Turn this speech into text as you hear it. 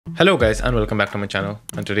Hello guys and welcome back to my channel,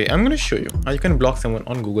 and today I'm going to show you how you can block someone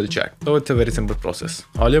on Google Chat. So it's a very simple process.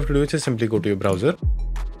 All you have to do is just simply go to your browser,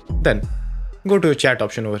 then go to your chat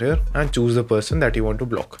option over here and choose the person that you want to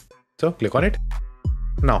block. So click on it.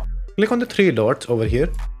 Now click on the three dots over here,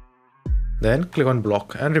 then click on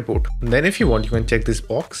block and report. Then if you want, you can check this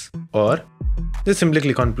box or just simply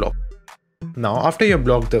click on block. Now after you have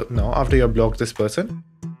blocked this person,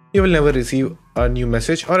 you will never receive a new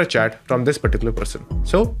message or a chat from this particular person.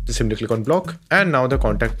 So just simply click on block and now the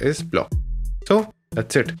contact is blocked. So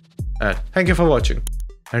that's it, and thank you for watching,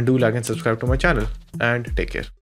 and do like and subscribe to my channel, and take care.